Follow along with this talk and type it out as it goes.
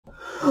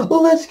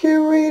Let's get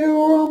ready to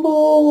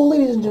rumble!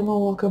 Ladies and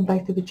gentlemen, welcome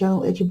back to the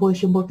channel. It's your boy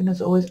Shimbook, and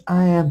as always,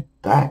 I am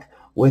back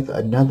with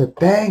another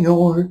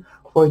banger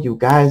for you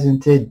guys.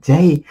 And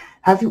today,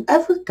 have you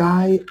ever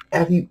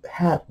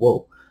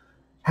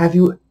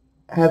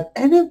have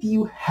any of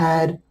you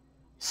had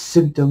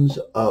symptoms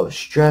of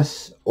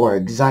stress or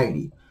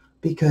anxiety?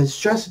 Because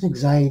stress and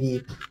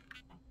anxiety,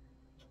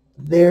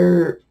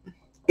 they're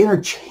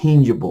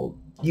interchangeable.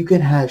 You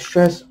can have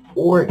stress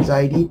or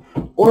anxiety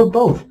or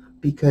both,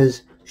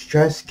 because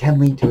stress can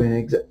lead to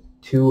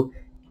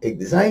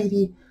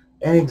anxiety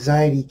and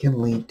anxiety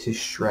can lead to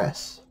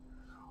stress.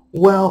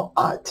 Well,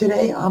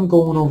 today I'm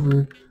going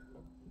over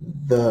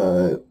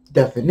the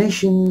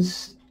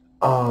definitions,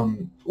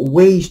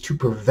 ways to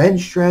prevent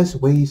stress,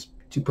 ways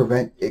to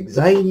prevent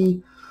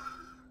anxiety,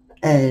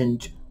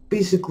 and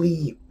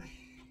basically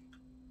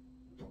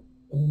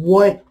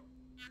what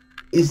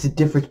is the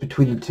difference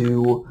between the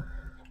two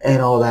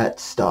and all that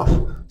stuff.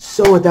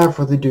 So without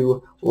further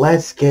ado,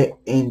 let's get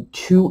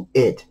into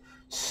it.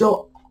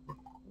 So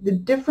the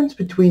difference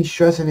between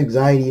stress and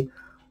anxiety,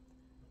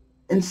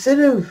 instead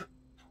of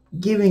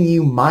giving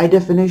you my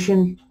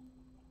definition,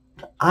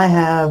 I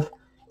have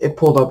it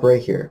pulled up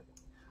right here.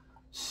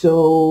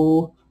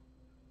 So,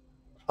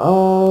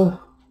 right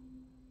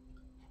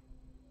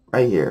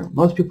here.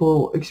 Most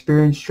people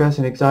experience stress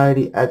and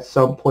anxiety at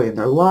some point in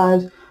their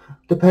lives.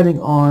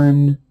 Depending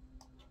on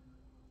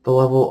the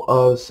level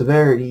of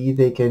severity,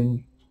 they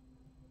can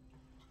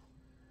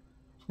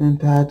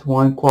impact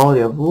one quality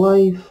of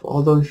life.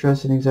 Although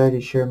stress and anxiety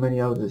share many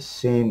of the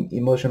same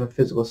emotional and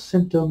physical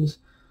symptoms,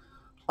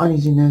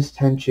 uneasiness,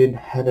 tension,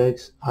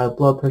 headaches, high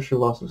blood pressure,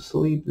 loss of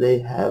sleep, they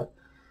have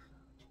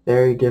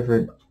very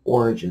different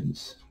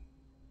origins.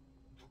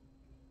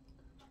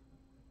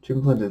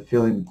 Treatment plan to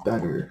feeling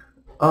better.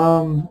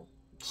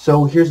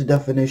 So here's the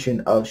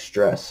definition of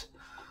stress.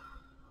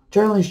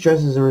 Generally,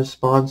 stress is a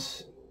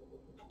response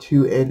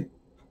to an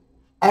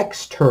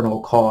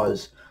external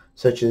cause,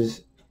 such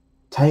as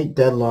tight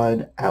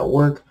deadline at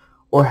work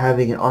or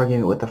having an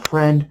argument with a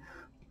friend,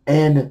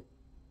 and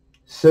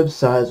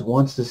subsides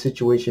once the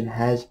situation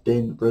has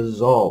been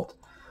resolved.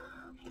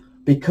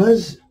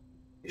 Because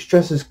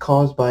stress is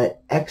caused by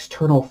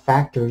external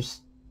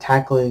factors,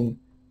 tackling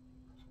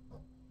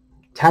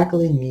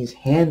these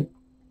head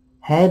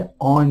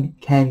on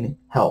can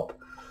help.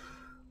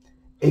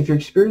 If you're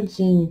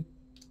experiencing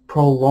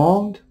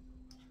prolonged,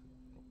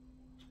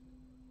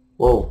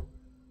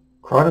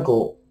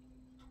 chronicle,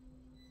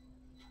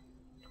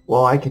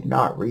 I could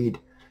not read.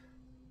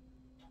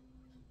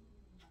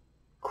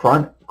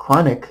 Chronic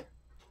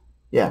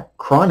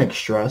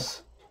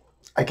stress,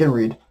 I can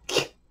read.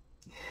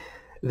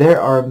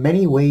 There are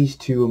many ways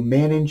to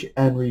manage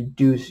and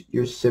reduce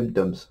your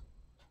symptoms,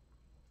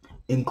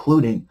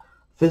 including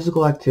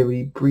physical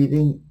activity,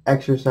 breathing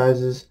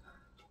exercises,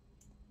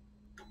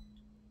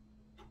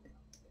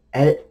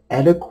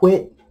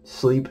 adequate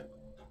sleep,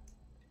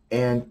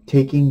 and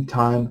taking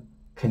time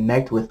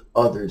connect with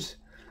others.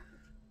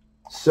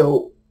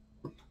 So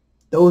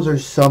those are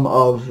some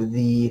of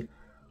the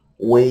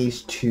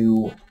ways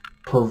to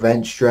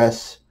prevent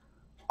stress.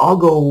 I'll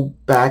go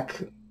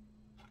back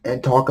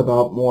and talk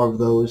about more of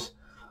those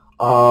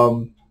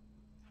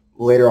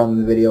later on in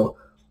the video.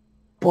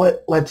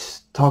 But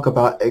let's talk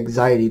about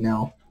anxiety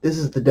now. This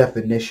is the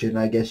definition,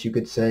 I guess you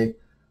could say,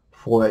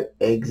 for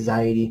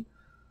anxiety.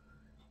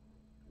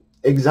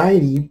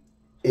 Anxiety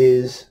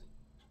is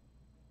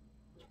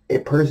a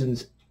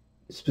person's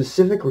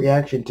specific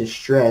reaction to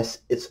stress.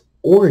 Its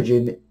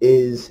origin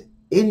is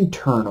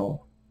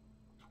internal.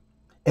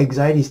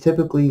 Anxiety is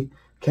typically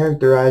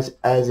characterized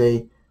as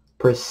a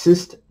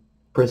persistent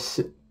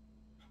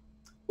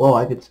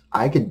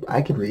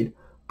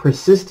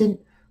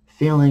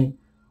feeling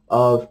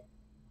of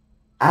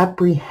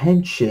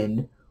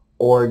apprehension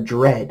or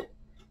dread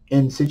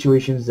in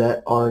situations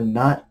that are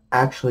not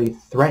actually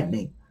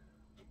threatening.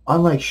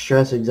 Unlike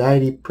stress,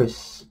 anxiety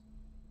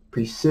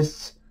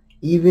persists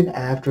even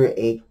after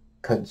a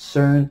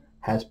concern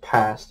has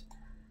passed.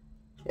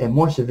 In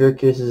more severe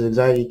cases,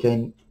 anxiety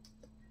can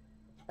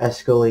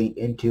escalate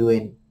into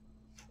an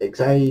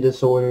anxiety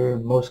disorder,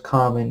 most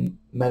common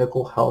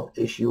medical health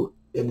issue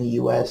in the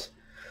U.S.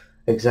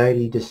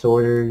 Anxiety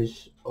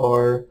disorders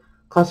are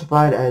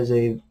classified as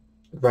a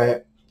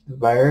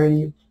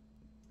variety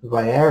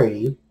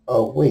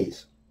of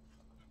ways.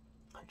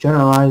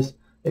 Generalized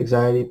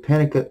anxiety,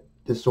 panic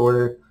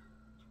disorder,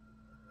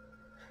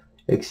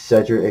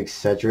 etc.,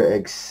 etc.,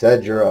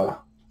 etc.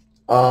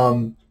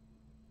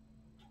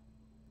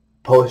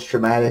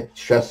 Post-traumatic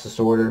stress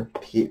disorder,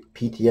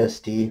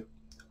 PTSD.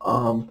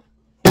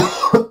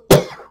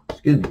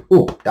 Excuse me.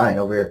 Ooh, dying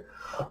over here.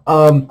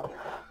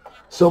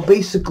 So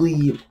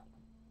basically,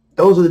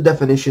 those are the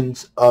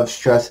definitions of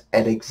stress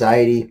and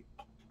anxiety.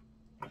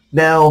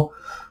 Now,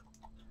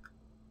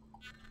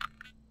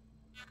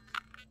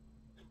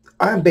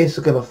 I'm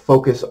basically going to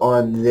focus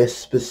on this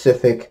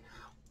specific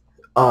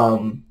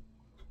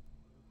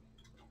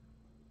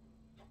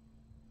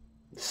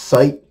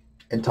site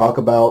and talk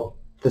about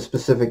the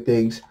specific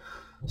things.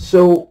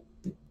 So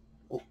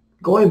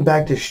going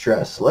back to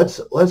stress, let's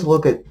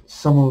look at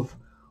some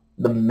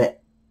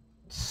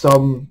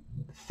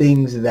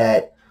things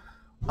that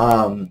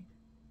um,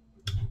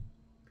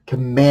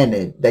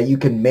 you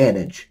can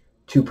manage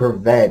to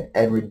prevent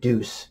and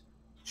reduce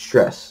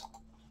stress.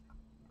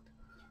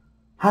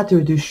 How to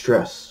reduce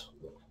stress?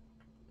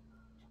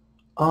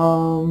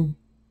 Um,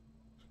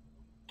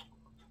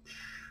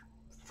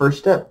 First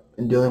step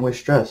in dealing with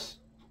stress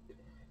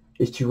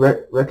is to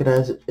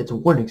recognize its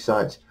warning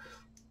signs,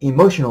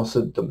 emotional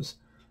symptoms,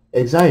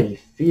 anxiety,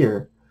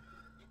 fear,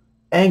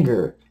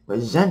 anger,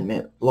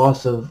 resentment,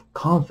 loss of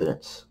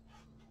confidence,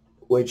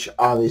 which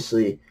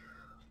obviously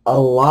a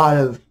lot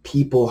of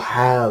people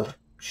have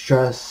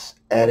stress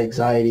and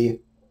anxiety,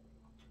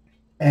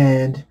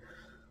 and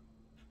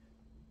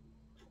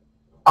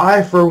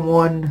I, for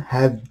one,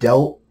 have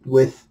dealt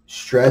with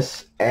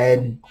stress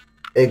and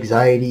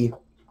anxiety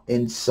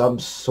in some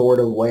sort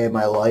of way in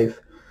my life.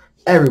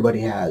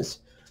 Everybody has.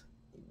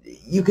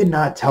 You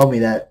cannot tell me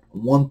that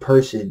one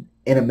person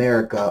in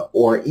America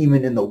or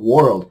even in the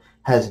world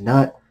has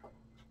not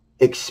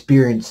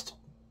experienced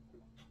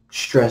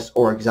stress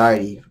or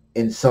anxiety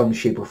in some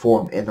shape or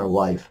form in their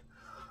life.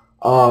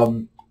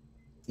 Um,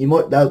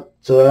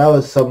 so that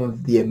was some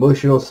of the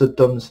emotional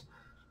symptoms.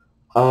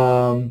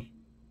 Um,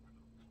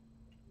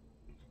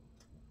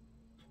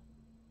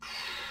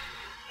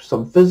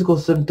 some physical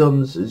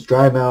symptoms is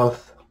dry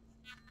mouth,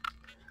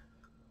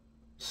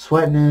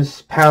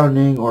 sweatness,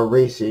 pounding or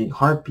racing,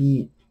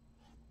 heartbeat,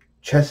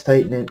 chest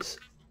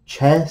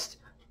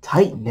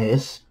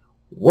tightness,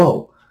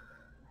 whoa,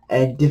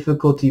 and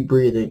difficulty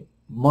breathing,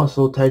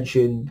 muscle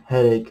tension,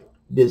 headache,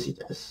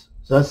 dizziness.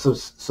 So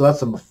that's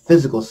some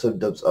physical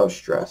symptoms of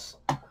stress.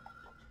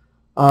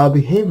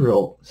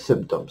 Behavioral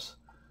symptoms: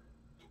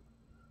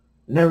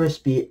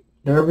 nervous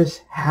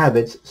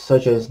habits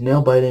such as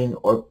nail biting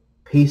or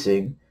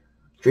pacing,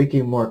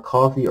 drinking more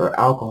coffee or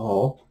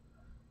alcohol,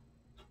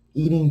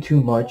 eating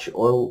too much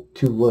or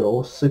too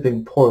little,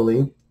 sleeping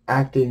poorly,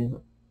 acting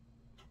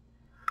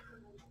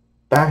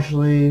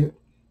brashly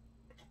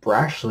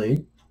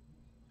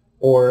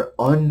or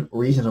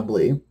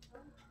unreasonably,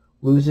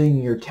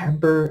 losing your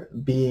temper,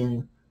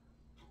 being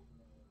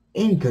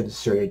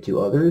inconsiderate to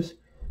others,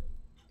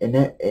 and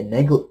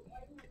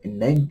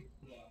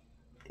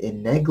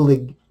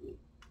neglecting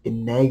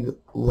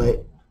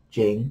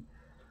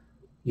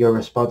your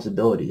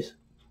responsibilities.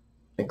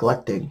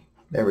 Neglecting.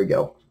 There we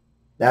go.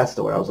 That's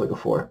the word I was looking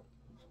for.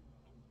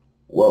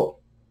 Whoa.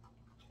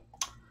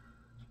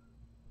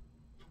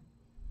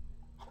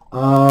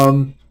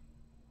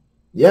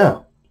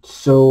 Yeah.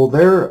 So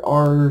there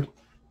are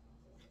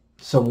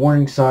some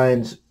warning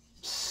signs: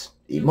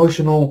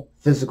 emotional,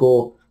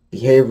 physical,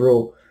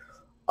 behavioral,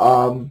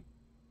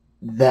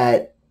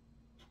 that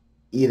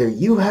either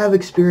you have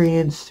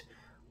experienced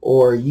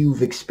or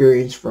you've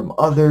experienced from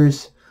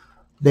others.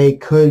 They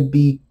could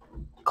be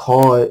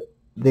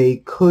they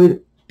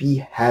could be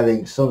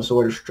having some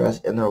sort of stress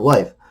in their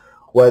life,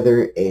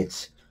 whether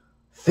it's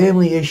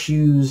family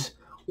issues,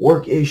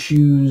 work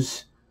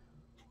issues,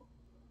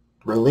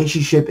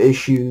 relationship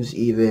issues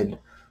even.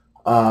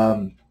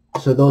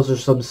 So those are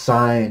some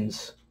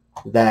signs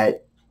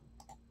that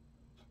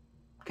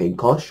can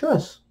cause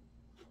stress.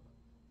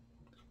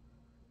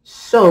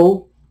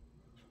 So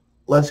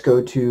let's stick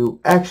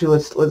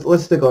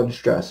on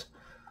stress.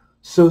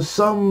 So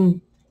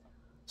some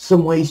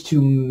ways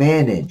to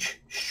manage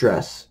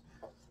stress,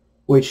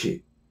 which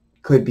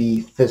could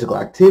be physical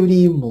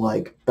activity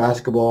like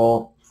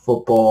basketball,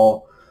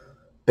 football,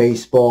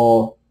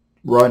 baseball,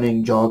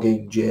 running,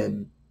 jogging,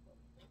 gym,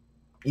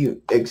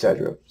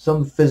 etc.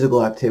 Some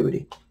physical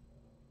activity.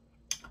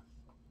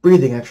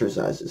 Breathing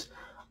exercises.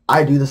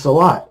 I do this a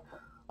lot.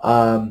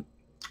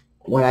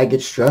 When I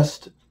get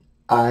stressed,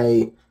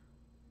 I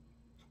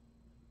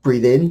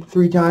breathe in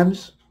 3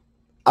 times,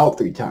 out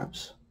 3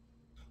 times.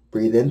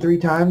 Breathe in 3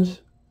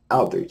 times,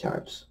 out 3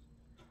 times.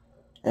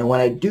 And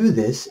when I do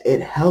this,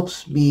 it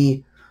helps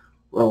me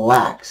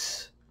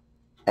relax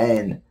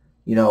and,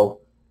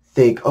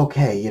 think,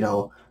 okay,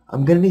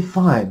 I'm going to be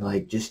fine.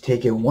 Like, just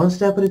take it one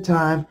step at a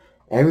time.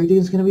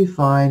 Everything's going to be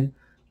fine.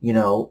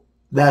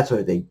 That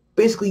sort of thing.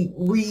 Basically,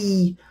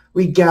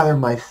 regather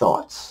my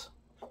thoughts.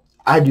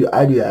 I do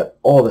that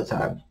all the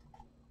time.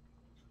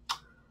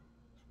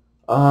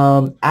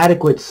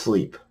 Adequate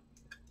sleep.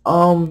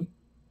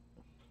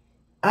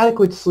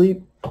 Adequate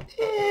sleep.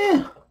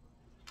 I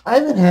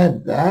haven't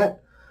had that.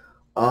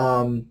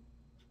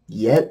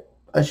 Yet,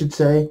 I should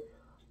say.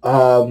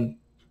 But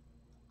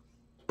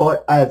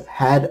I've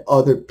had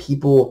other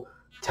people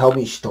tell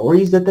me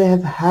stories that they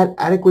have had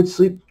adequate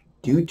sleep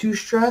due to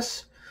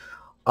stress.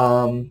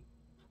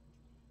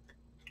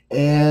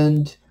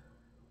 And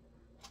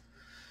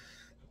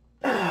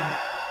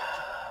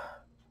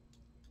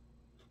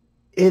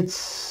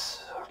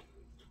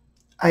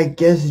I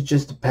guess it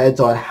just depends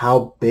on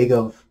how big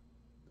of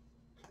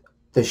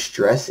the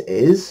stress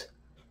is,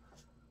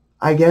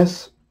 I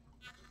guess.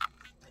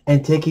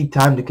 And taking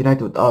time to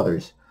connect with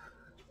others.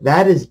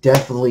 That is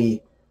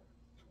definitely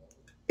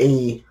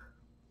a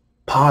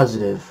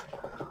positive.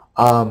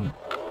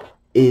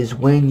 is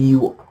when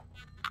you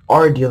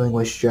are dealing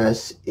with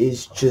stress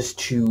is just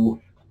to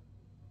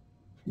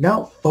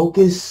not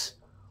focus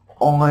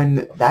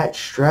on that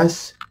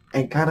stress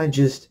and kind of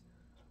just,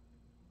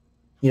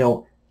 you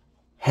know,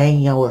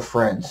 hanging out with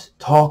friends,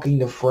 talking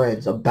to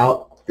friends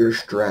about your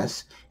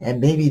stress,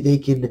 and maybe they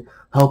can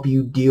help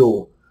you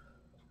deal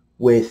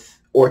with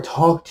or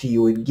talk to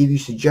you and give you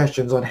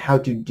suggestions on how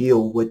to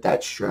deal with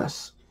that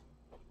stress.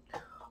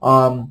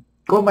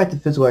 Going back to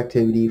physical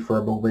activity for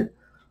a moment,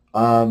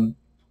 um,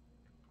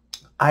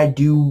 I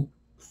do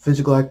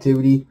physical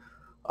activity.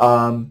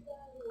 Um,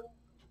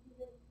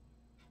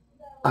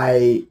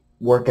 I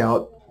work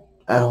out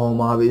at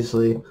home,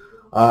 obviously.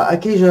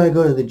 Occasionally I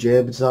go to the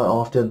gym. It's not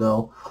often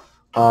though.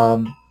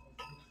 Um,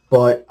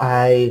 but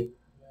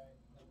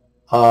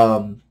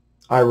um,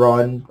 I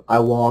run, I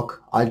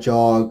walk, I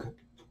jog,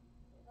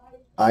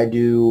 I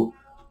do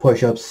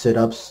push-ups,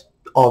 sit-ups,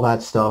 all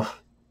that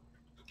stuff.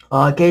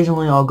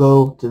 Occasionally I'll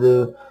go to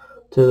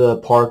the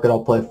park and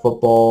I'll play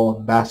football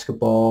and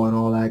basketball and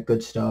all that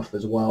good stuff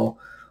as well.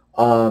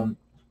 Um,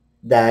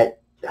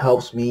 that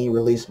helps me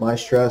release my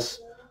stress.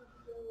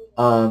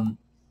 Um,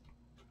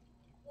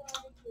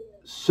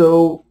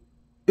 so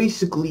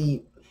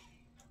basically,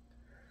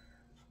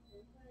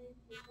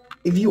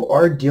 if you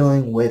are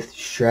dealing with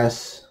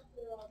stress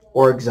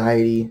or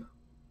anxiety,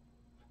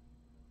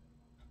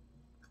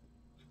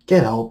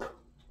 get help.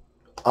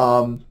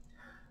 Um,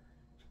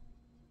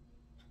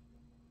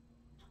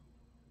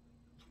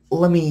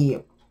 let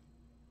me.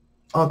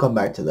 I'll come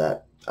back to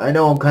that. I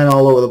know I'm kind of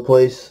all over the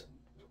place.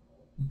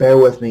 Bear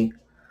with me.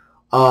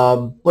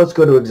 Let's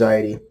go to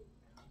anxiety.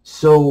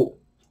 So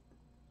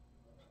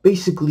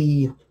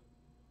basically,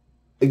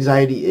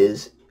 anxiety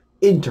is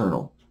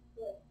internal,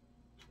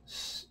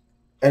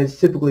 and it's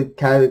typically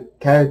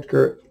categorized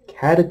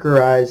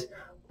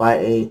by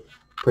a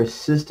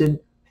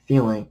persistent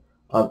feeling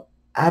of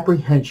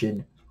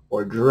apprehension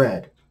or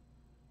dread.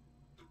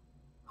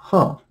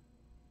 Huh.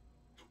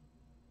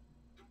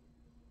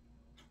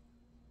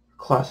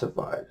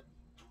 Classified.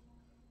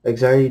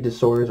 Anxiety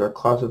disorders are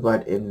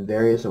classified in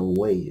various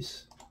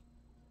ways.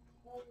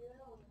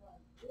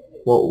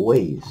 What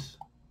ways?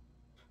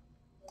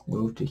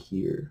 Move to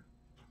here.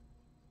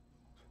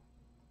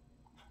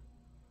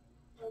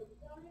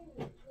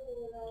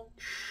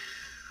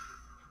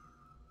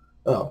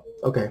 Oh,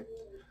 okay.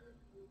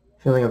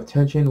 Feeling of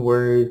tension,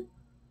 worry,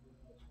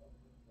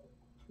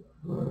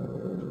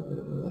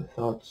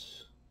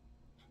 thoughts.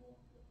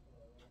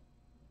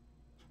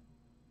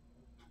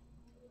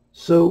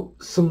 So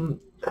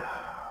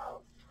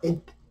it,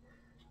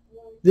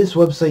 this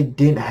website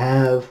didn't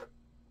have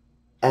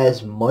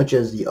as much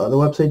as the other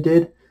website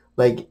did.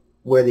 Like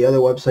where the other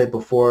website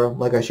before,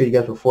 like I showed you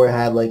guys before, it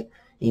had like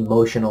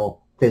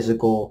emotional,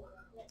 physical,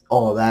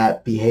 all of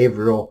that,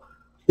 behavioral.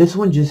 This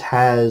one just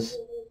has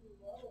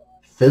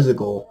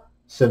physical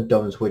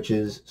symptoms, which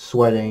is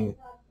sweating,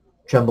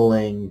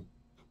 trembling,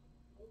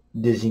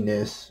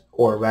 dizziness,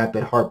 or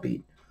rapid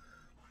heartbeat.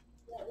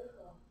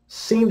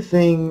 Same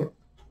thing.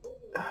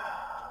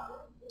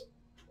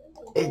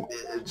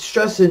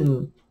 Stress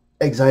and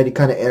anxiety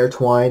kind of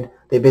intertwined.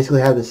 They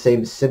basically have the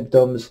same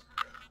symptoms.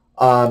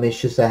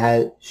 It's just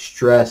that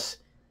stress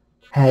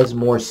has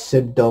more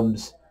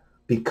symptoms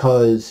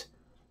because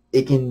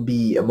it can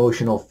be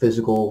emotional,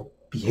 physical,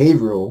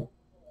 behavioral,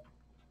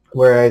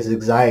 whereas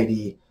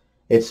anxiety,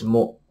 it's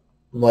more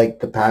like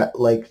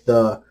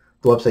the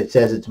website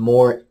says, it's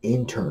more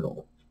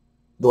internal.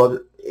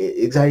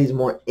 Anxiety is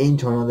more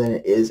internal than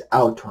it is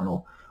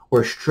outternal.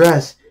 Where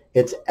stress,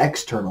 it's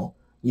external.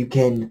 You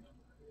can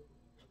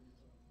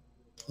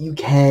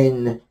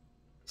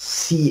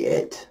see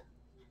it,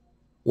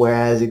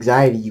 whereas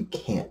anxiety you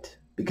can't,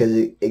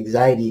 because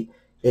anxiety,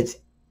 it's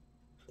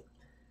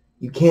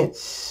you can't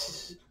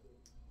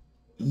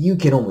you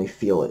can only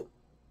feel it.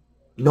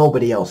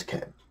 Nobody else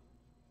can.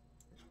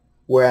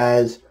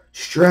 Whereas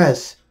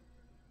stress,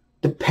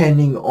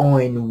 depending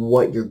on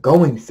what you're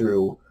going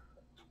through,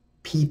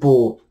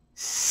 people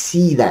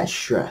see that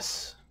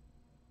stress,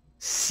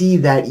 see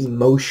that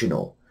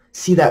emotional,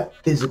 see that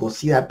physical,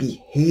 see that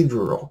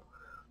behavioral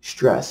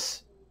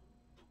stress.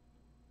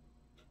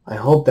 I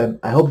hope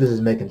this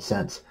is making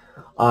sense.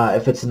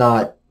 If it's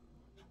not,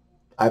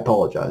 I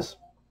apologize.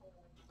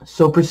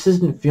 So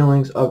persistent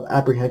feelings of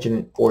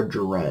apprehension or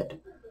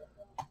dread.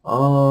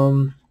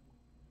 Um,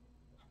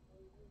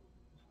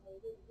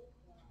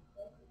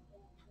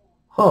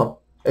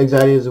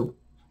 Anxiety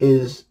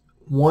is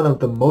one of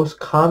the most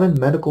common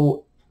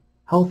medical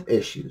health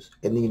issues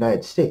in the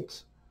United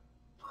States.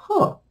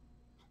 Huh.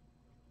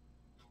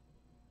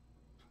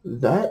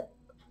 That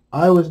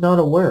I was not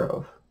aware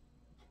of.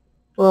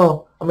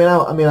 Well, I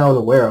was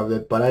aware of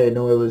it, but I didn't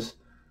know it was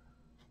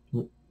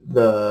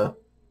the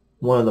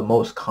one of the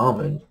most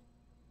common.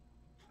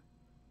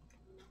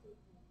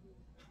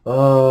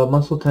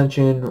 Muscle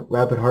tension,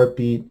 rapid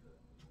heartbeat,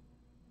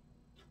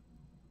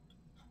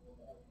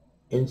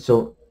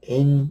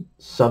 insomnia.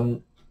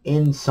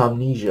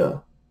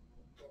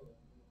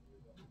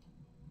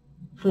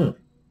 Hmm.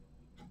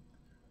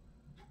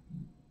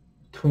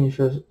 Between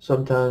stress,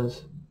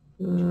 sometimes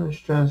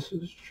Stress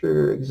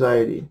trigger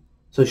anxiety.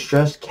 So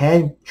stress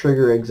can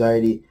trigger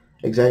anxiety.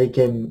 Anxiety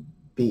can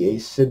be a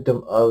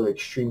symptom of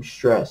extreme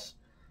stress.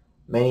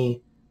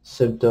 Many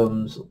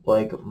symptoms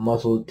like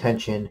muscle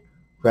tension,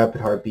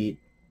 rapid heartbeat,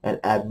 and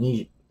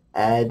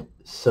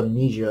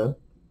insomnia.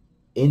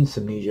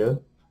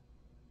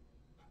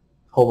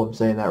 Hope I'm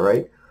saying that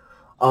right.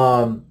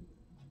 Um,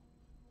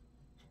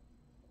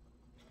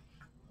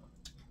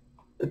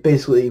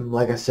 Basically,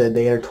 like I said,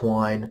 they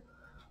intertwine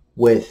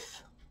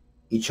with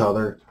each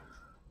other.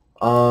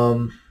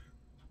 Um,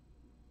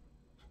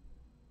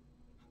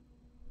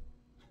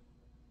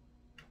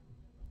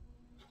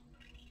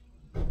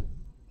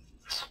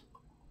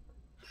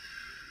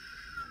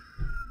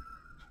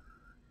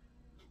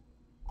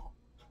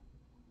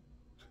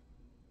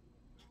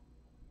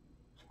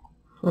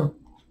 huh.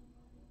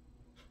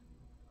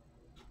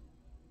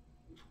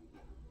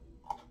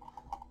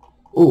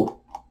 Ooh,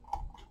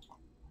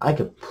 I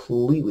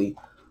completely.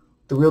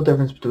 The real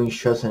difference between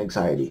stress and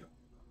anxiety.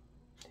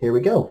 Here we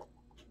go.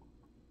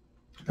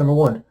 Number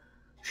one,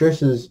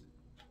 stress is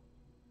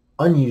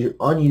unusual.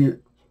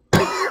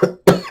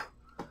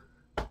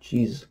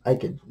 Jeez, I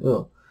can.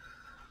 Ugh.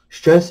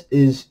 Stress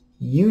is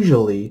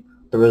usually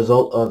the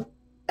result of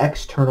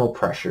external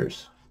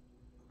pressures,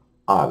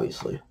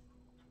 obviously.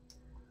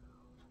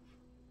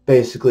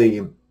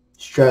 Basically,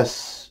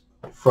 stress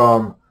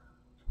from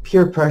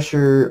peer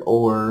pressure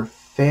or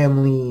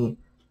family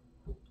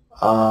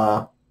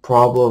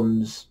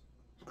problems,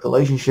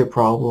 relationship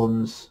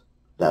problems,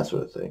 that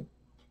sort of thing.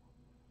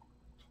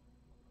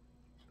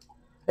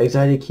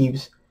 Anxiety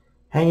keeps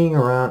hanging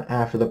around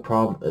after the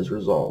problem is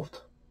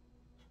resolved.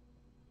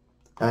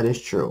 That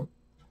is true.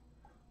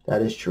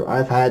 That is true.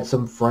 I've had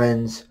some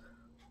friends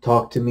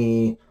talk to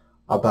me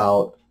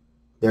about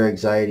their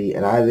anxiety,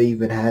 and I've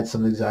even had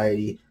some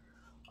anxiety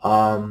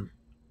um,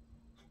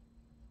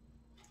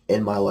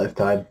 in my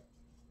lifetime.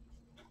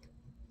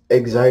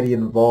 Anxiety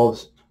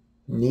involves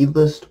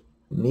needless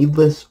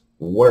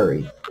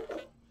worry.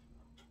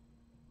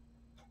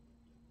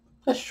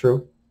 That's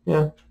true.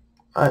 Yeah,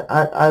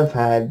 I've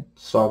had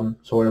some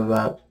sort of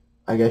that,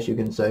 I guess you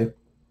can say.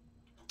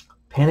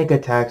 Panic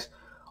attacks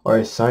are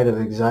a sign of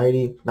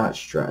anxiety, not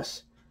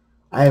stress.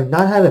 I have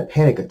not had a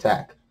panic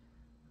attack.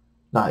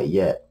 Not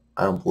yet.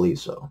 I don't believe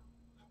so.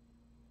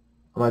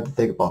 I'm going to have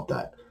to think about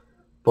that.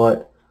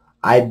 But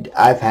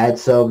I've had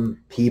some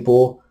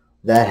people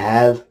that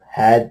have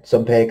had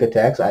some panic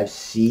attacks. I've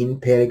seen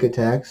panic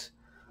attacks.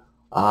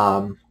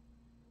 Um,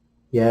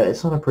 yeah,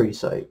 it's not a pretty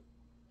sight.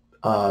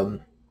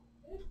 Um,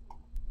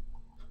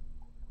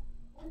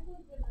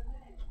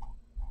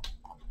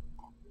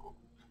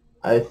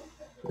 I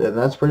and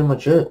that's pretty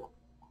much it.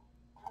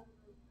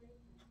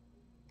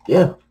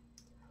 Yeah.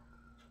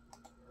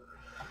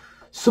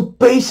 So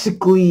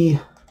basically,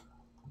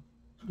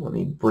 let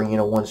me bring in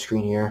a one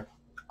screen here.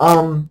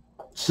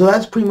 So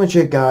that's pretty much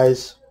it,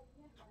 guys.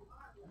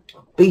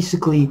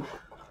 Basically,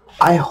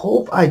 I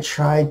hope I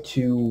tried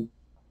to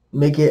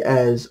make it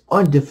as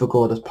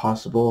undifficult as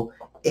possible.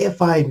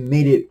 If I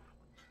made it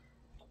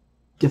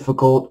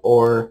difficult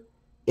or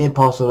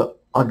impossible to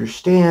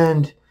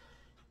understand,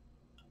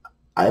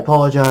 I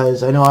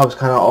apologize. I know I was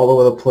kind of all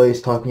over the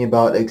place talking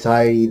about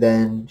anxiety,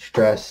 then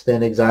stress,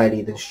 then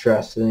anxiety, then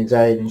stress, then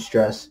anxiety, then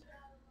stress.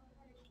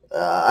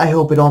 I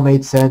hope it all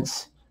made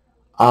sense.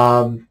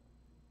 Um,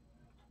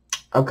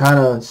 I'm kind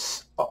of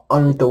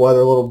underneath the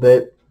weather a little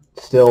bit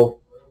still.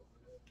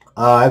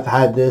 I've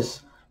had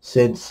this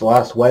since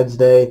last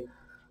Wednesday,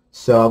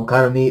 so I'm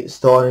kind of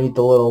still underneath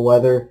the little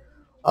weather.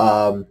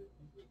 Um,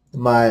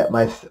 my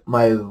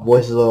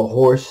voice is a little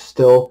hoarse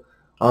still.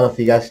 I don't know if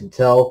you guys can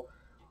tell.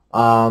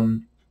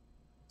 Um,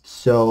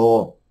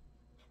 so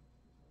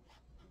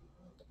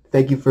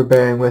thank you for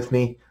bearing with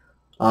me.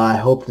 I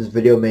hope this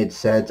video made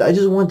sense. I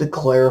just wanted to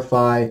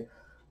clarify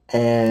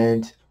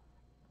and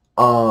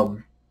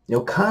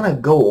kind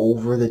of go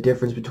over the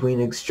difference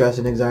between stress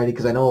and anxiety,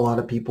 because I know a lot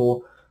of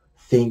people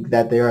think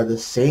that they are the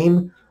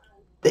same.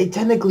 They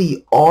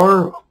technically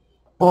are,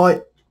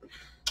 but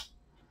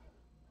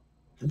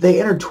they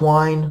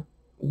intertwine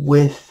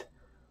with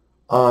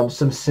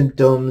some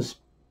symptoms.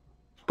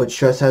 But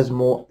stress has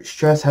more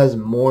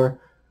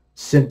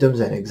symptoms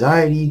than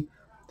anxiety.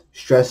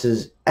 Stress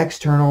is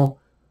external.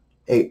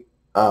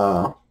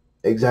 Uh,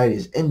 Anxiety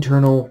is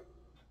internal,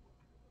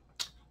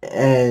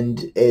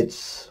 and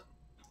it's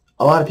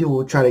a lot of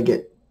people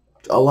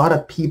a lot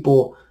of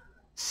people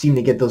seem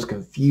to get those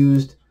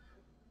confused.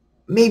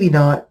 Maybe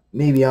not.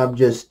 Maybe I'm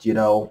just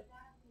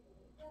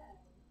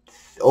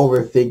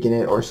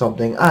overthinking it or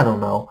something. I don't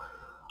know.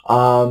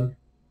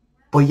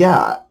 But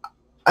yeah,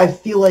 I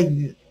feel like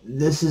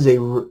this is a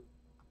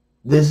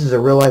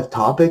real life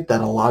topic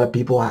that a lot of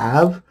people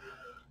have,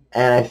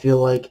 and I feel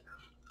like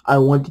I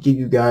want to give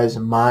you guys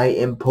my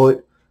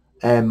input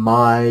and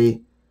my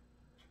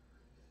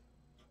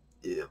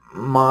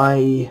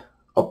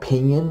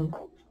opinion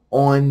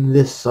on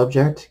this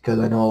subject, because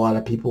I know a lot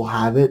of people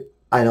have it.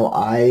 I know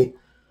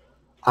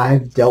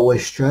I've dealt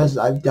with stress,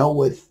 I've dealt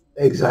with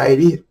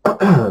anxiety,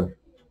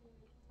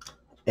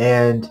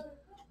 and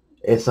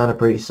it's not a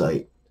pretty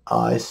sight.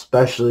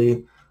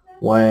 especially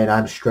when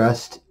I'm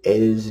stressed. It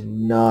is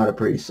not a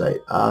pretty sight.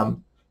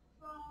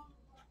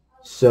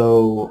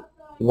 So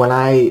when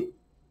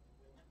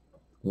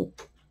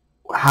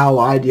how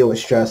I deal with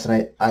stress,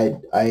 and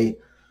I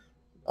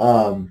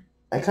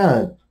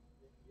kind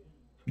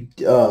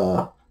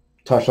of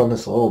touched on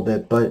this a little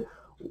bit, but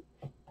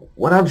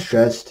when I'm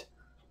stressed,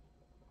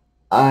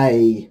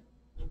 I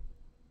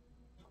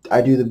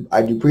I do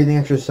breathing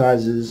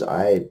exercises.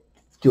 I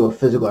do a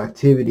physical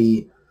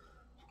activity.